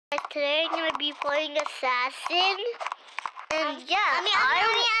Today I'm gonna be playing Assassin, and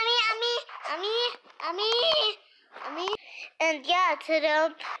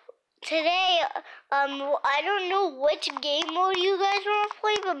today I don't know which game mode you guys want to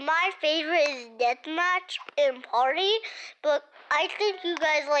play, but my favorite is Deathmatch and Party. But I think you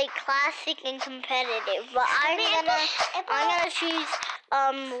guys like Classic and Competitive. But I'm gonna choose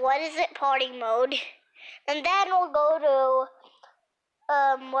Party mode, and then we'll go to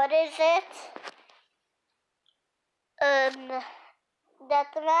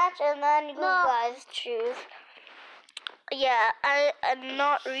Deathmatch, and then you guys choose. Yeah, I'm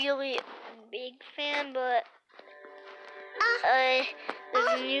not really a big fan, but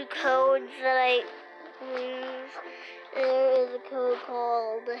there's new codes that I use. There is a code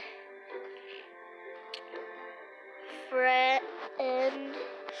called friend,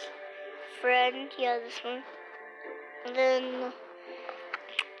 yeah, this one. And then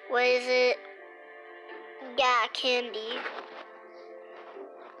candy.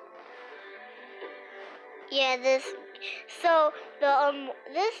 Yeah, this. So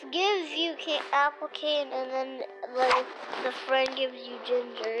this gives you apple cane, and then the friend gives you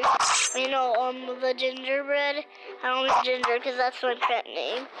ginger. The gingerbread. I don't want Ginger because that's my pet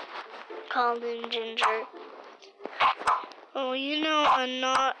name. Called him Ginger. Oh, I'm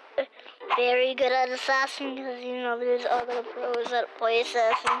not very good at Assassin because there's other pros that play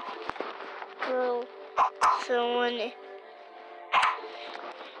Assassin. So when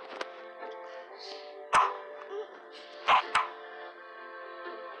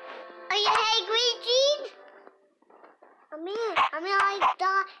hey, green jeans? I like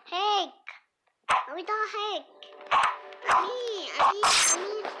the heck. I mean the heck. I mean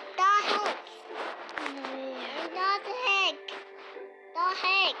the heck. The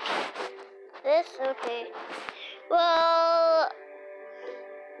heck. This okay. Well,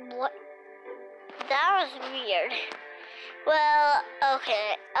 what? That was weird. Well, okay.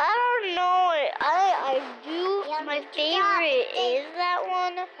 I don't know. I do. Yeah, my favorite is that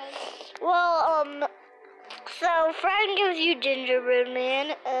one. Well, so friend gives you gingerbread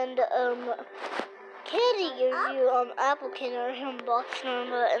man, and Kitty gives you apple can or box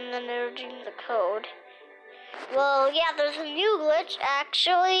number, and then there's the code. Well, yeah, there's a new glitch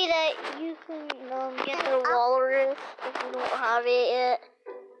actually that you can get the walrus if you don't have it yet.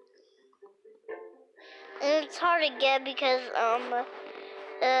 And it's hard to get because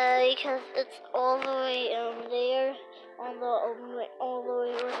it's all the way there on all the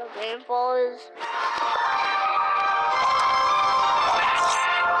way where the rainfall is.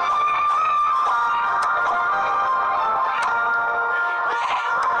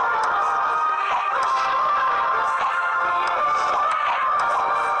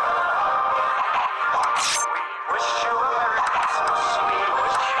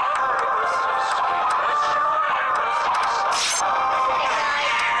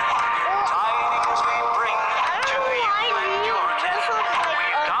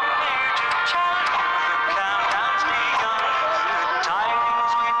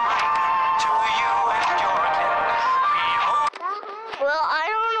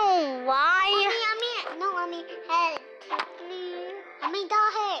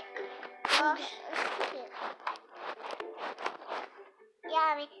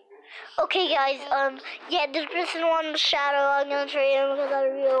 Okay, guys, this person wants Shadow. I'm gonna trade him because I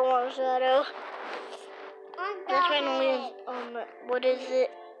really want Shadow. This friend is, what is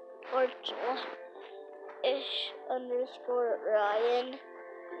it? Ryan.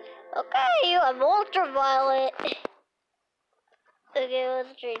 Okay, you have ultraviolet. Okay,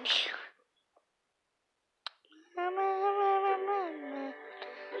 let's trade you.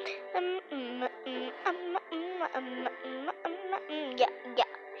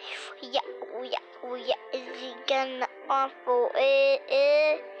 Yeah. Is he gonna offer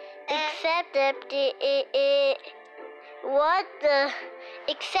it? Accept it. What the?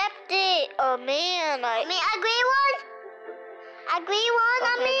 Accept it. Oh man, I agree one. Okay,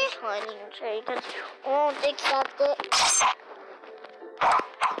 declining a trade because won't accept it.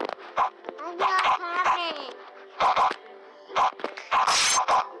 I'm not having.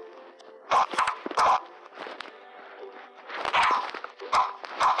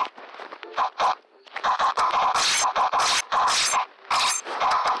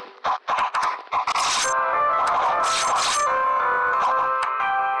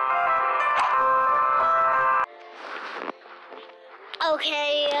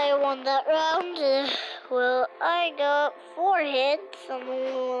 Okay, I won that round. Well, I got 4 hits. I'm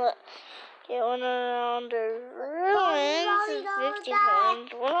gonna get one round of ruins, 50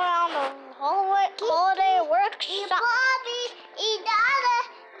 points. One round of holiday workshop.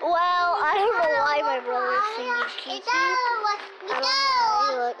 Well, I don't know why my brother's singing Kiki. I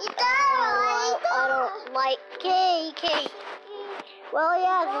don't like KK. Well,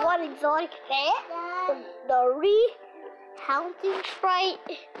 yeah, it's one exotic pet. The Re-Hounding Sprite.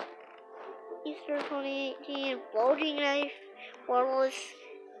 Easter 2018. Floating Knife. Wireless.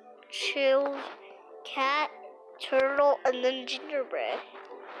 Chills. Cat. Turtle. And then Gingerbread.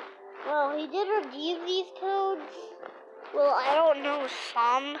 Well, he did redeem these codes. Well, I don't know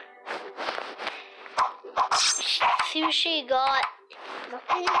some. Sushi got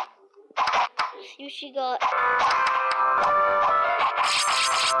nothing. Sushi got.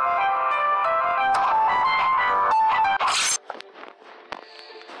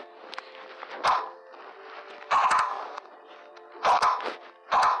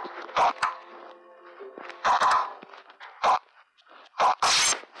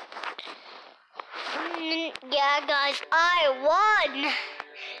 Yeah, guys, I won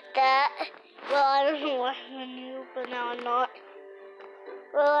that. Well, I don't know why I'm new, but now I'm not.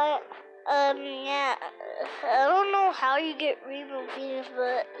 Well, yeah, I don't know how you get rainbow beans,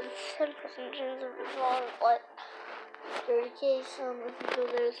 but it's 10% chance of resolve, but 30k, so if you go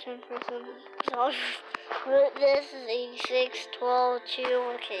there, it's 10% resolve. But this is 86, 12, 2,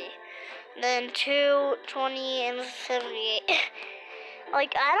 okay. Then 2, 20, and 78.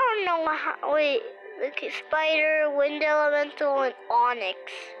 Like, I don't know how, wait, okay, Spider, Wind Elemental, and Onyx.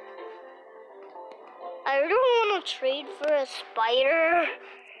 I really want to trade for a spider.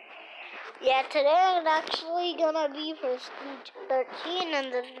 Yeah, today I'm actually gonna be Prestige 13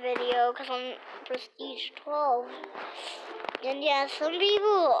 in this video because I'm Prestige 12. And yeah, some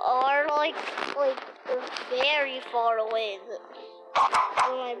people are like very far away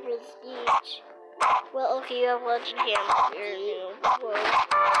from my Prestige. Well, okay, you have Legend Hammer. You're new.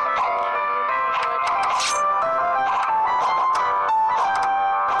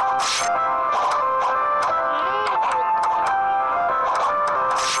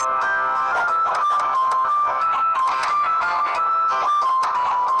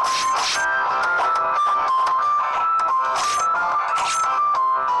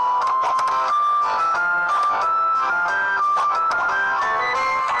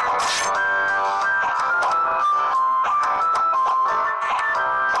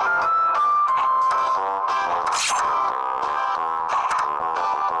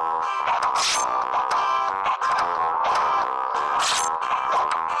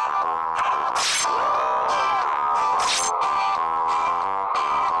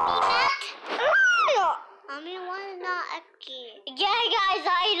 Yeah, guys, I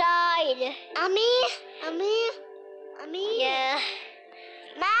died. Ami. Yeah.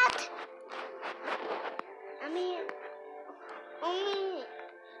 Matt. Ami.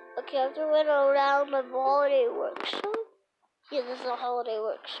 Okay, I have to win around the holiday workshop. Yeah, this is a holiday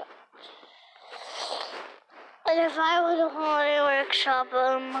workshop. And if I win a holiday workshop,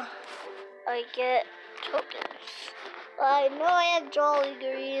 I get tokens. I know I have Jolly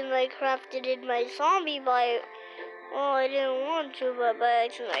Green. I crafted in my zombie bite. Well, I didn't want to, but by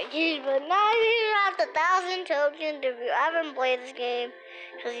accident I did. But now you have 1,000 tokens if you haven't played this game,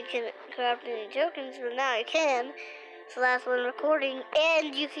 because you can't craft any tokens, but now you can. So that's when recording,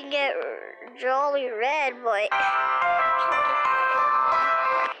 and you can get Jolly Red, but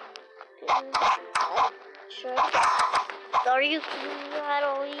are you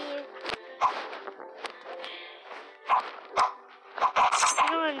gotta leave?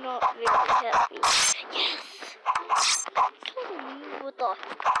 No, I'm not very happy. Yes! What the?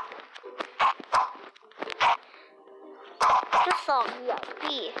 Just saw VIP.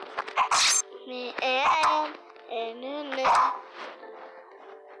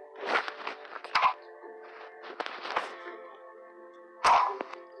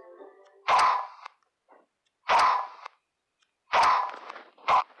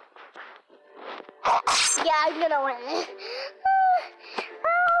 Yeah, I'm gonna win.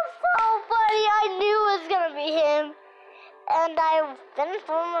 That was so funny. I knew it was gonna be him. And I finished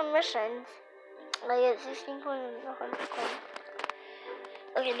all my missions. I get 16 coins and 100 coins.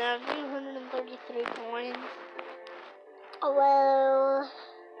 Okay, now I'm 233 coins. Oh, well,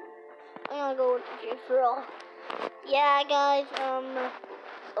 I'm gonna go with the for all. Yeah, guys,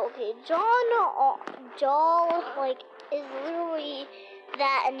 okay, Joel, like, is literally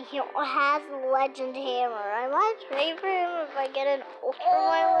that, and he has Legend Hammer. I might trade for him if I get an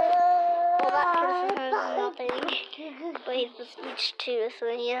ultraviolet. Well, that person has nothing, but he's Prestige 2, so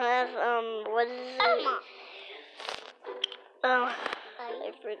he has, what is it? Oh,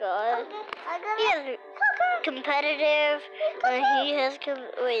 I forgot. He has competitive, and he has,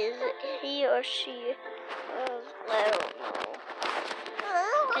 wait, is it he or she? I don't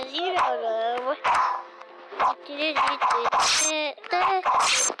know. guys, you don't know.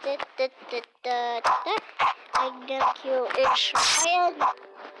 I'm gonna kill Ishmael.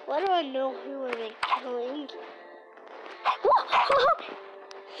 Why do I know who I'm killing?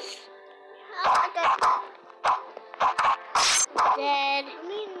 Dead.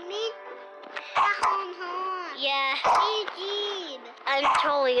 Yeah. I'm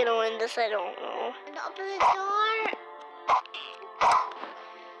totally gonna win this, I don't know. And open the door.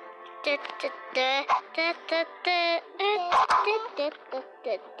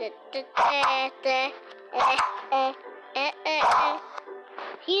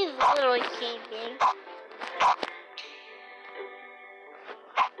 He's literally camping.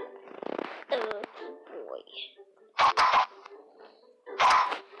 Oh boy.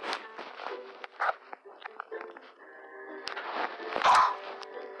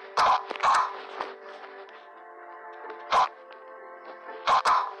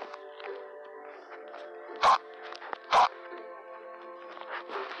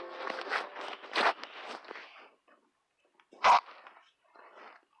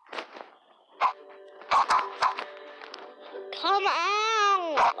 Come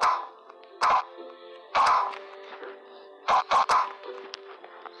out!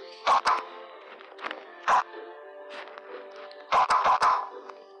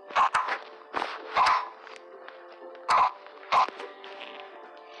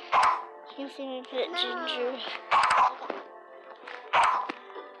 You see me put Ginger.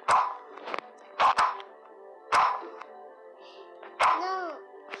 No.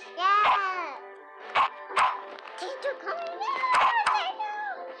 Yeah. Ginger, come here.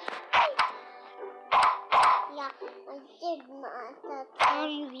 Yeah, I did not.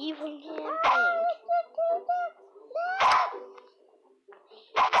 I'm leaving him.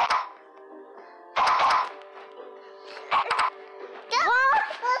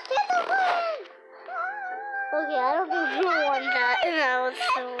 Okay, I don't know who won that. That was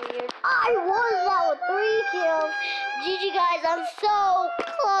so weird. I won that with 3 kills. GG guys, I'm so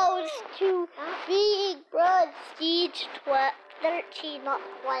close to being prestige 13, not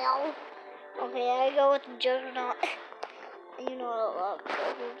 12. Okay, I go with Juggernaut. You know I love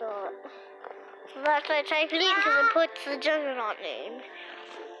Juggernaut. So that's why I typed it in because it puts the Juggernaut name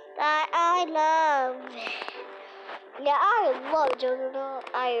that I love. Yeah, I love Juggernaut.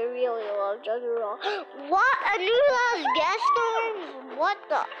 I really love Juggernaut. What? A new last guest star? What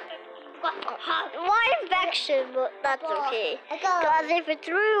the? Why infection? But that's okay. Because if it's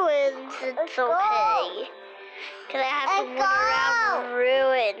ruins, it's okay. Because I have to run around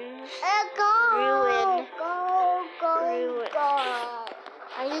ruins. Ruin.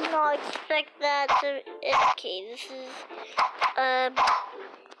 I did not expect that to. Okay, this is.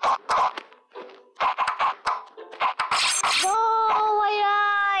 No, I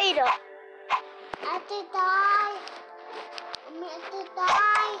died! I did die. I did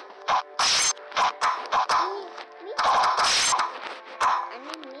die.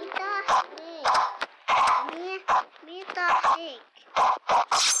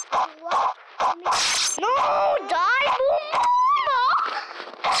 No, die, Boomba!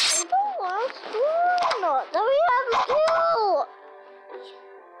 The last one that we have to do!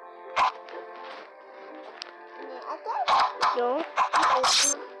 No.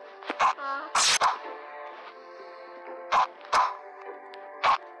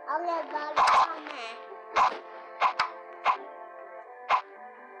 I'll let that come in.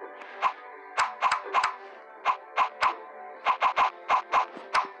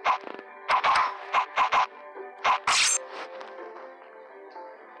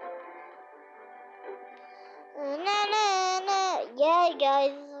 Yeah,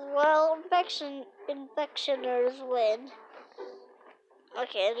 guys. Well, infectioners win.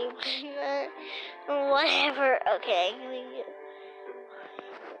 Okay, whatever. Okay,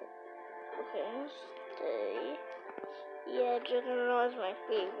 okay, stay. Yeah, Juggernaut is my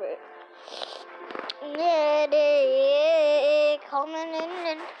favorite. Yeah, coming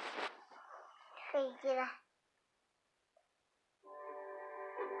in.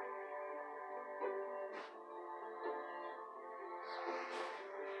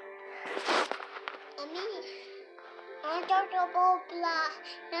 I don't know about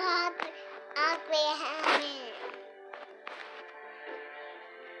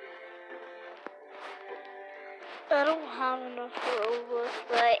I don't have enough Robux,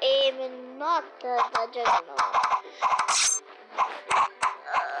 but I aim and not the Juggernaut.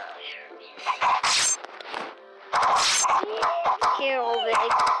 Here, old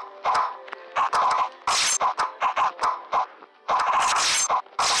big.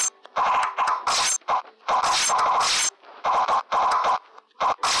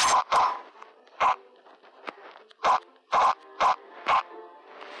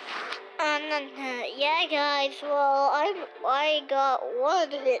 guys, well, I got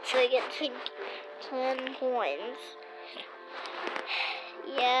 1 hit, so I get 10 coins.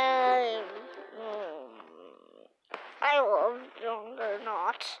 Yeah, I love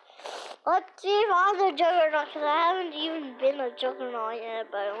Juggernaut. Let's see if I'm the Juggernaut, because I haven't even been a Juggernaut yet,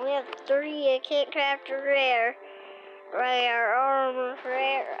 but I only have 3. I can't craft a rare. Rare, armor,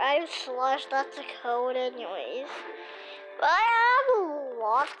 rare. I've slashed, that's a code anyways. But I have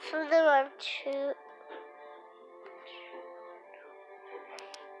lots of them. I have 2.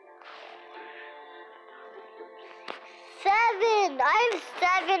 Seven! I have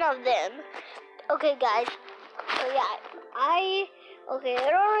 7 of them. Okay, guys. So yeah, okay,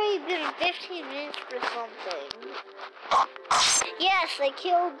 it already been 15 minutes for something. Yes, I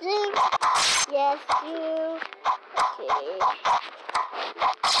killed him. Yes, you. Okay.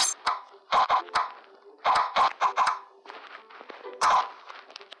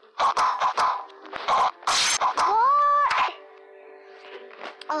 What?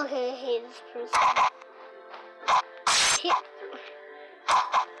 Okay, I hate this person.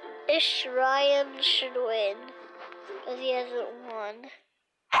 Ryan should win, because he hasn't won.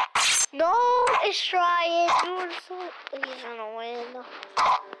 No, it's Ryan. He's gonna win.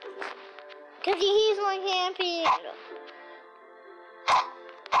 Because he's like camping.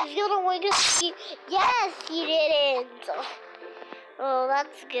 He's gonna win because yes, he didn't. Oh,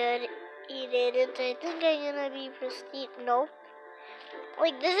 that's good. He didn't. I think I'm gonna be prestige. Nope.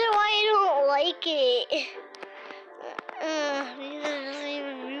 Like, this is why I don't like it. Because it doesn't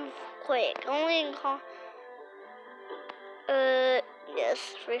even move quick. Only in yes,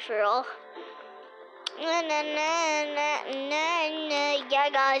 free for all. Yeah,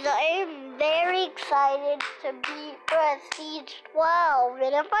 guys, I am very excited to beat Prestige 12.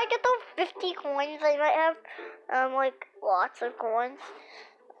 And if I get those 50 coins, I might have, like, lots of coins.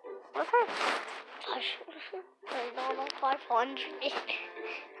 What's that? I don't know, 500.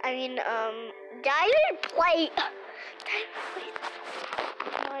 I mean, diamond plate.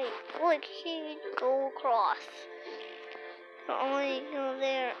 Like, he go across. Only go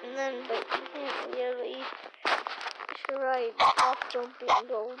there, and then, but you can't really. You should right, stop jumping and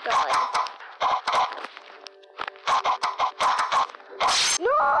go die.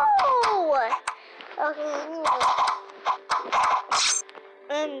 No! Okay,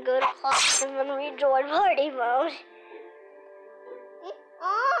 I'm good at class and then rejoin party mode.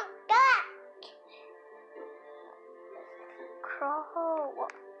 Oh, God! Crow.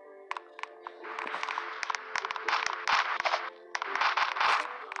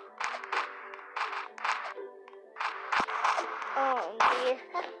 Oh, dear.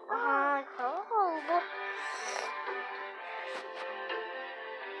 Crow.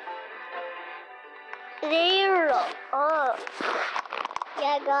 There.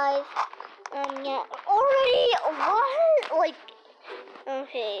 Yeah, guys. Yeah. Already, what? Like,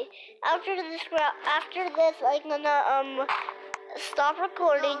 okay. After this, I'm gonna, stop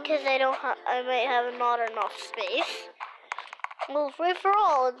recording because I might have not enough space. Well, free for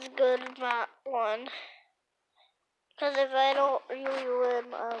all, it's good, that one. Because if I don't really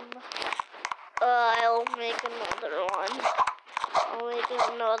win, I'll make another one. I'll make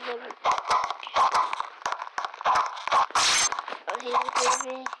another. Okay,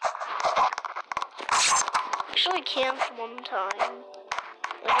 actually camped one time.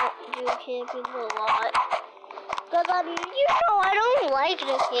 I don't do camping a lot. Because I don't like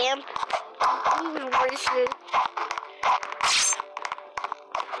to camp. It's even worse.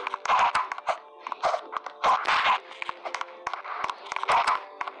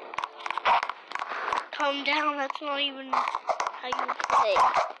 Calm down, that's not even how you play.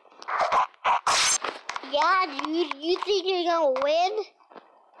 Yeah, dude, you think you're gonna win?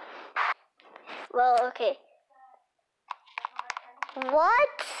 Well, okay.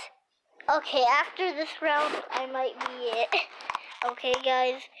 What? Okay, after this round, I might be it. Okay,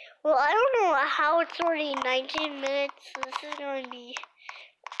 guys. Well, I don't know how it's already 19 minutes. So this is going to be...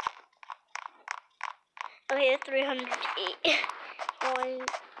 Okay, 308.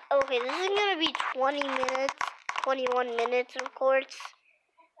 Okay, this is going to be 20 minutes. 21 minutes, of course.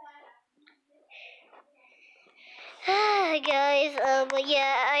 Guys, but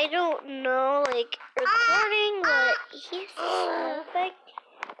yeah, I don't know, like, recording, but he's perfect.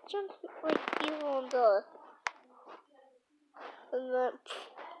 Jump, like, people on the...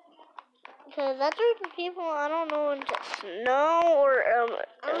 Because that's where the people, I don't know, into snow or,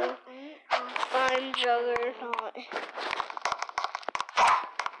 I'm Juggernaut.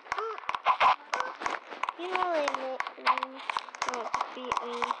 You know they don't beat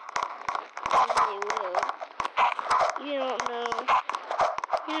me. They will. You don't know.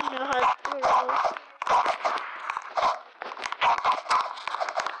 You don't know how to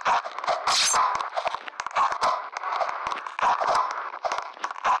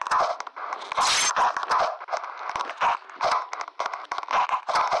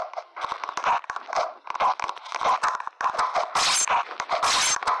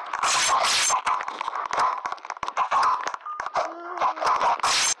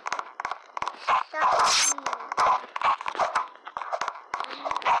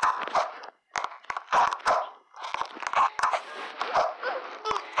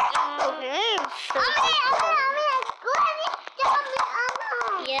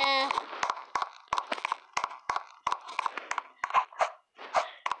Yeah.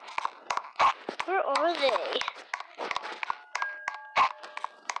 Where are they?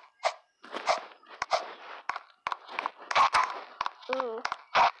 Ooh.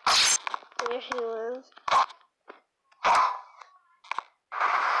 There she was.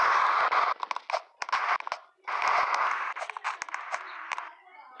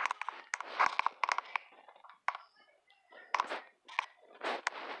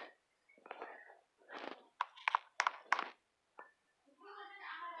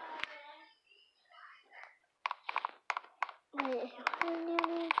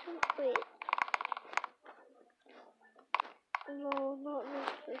 Wait. No, not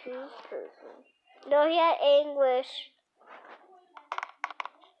this person. No, he had English.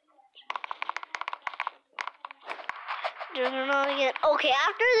 Doing it all again. Okay,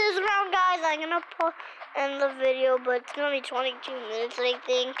 after this round, guys, I'm gonna end the video, but it's gonna be 22 minutes, I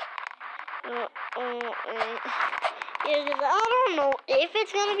think. Yeah, because I don't know if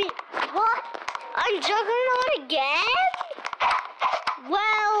it's gonna be. What? I'm Juggernaut again? Well,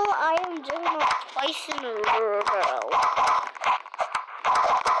 I am Juggernaut twice in a row.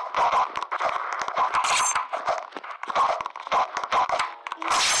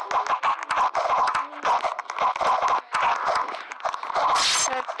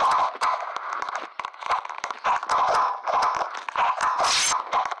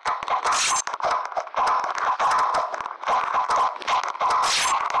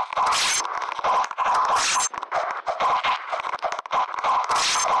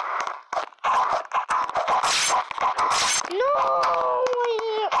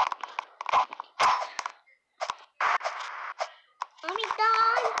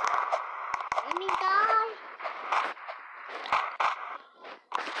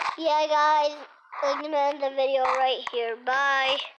 Yeah, guys, I'm gonna end the video right here. Bye.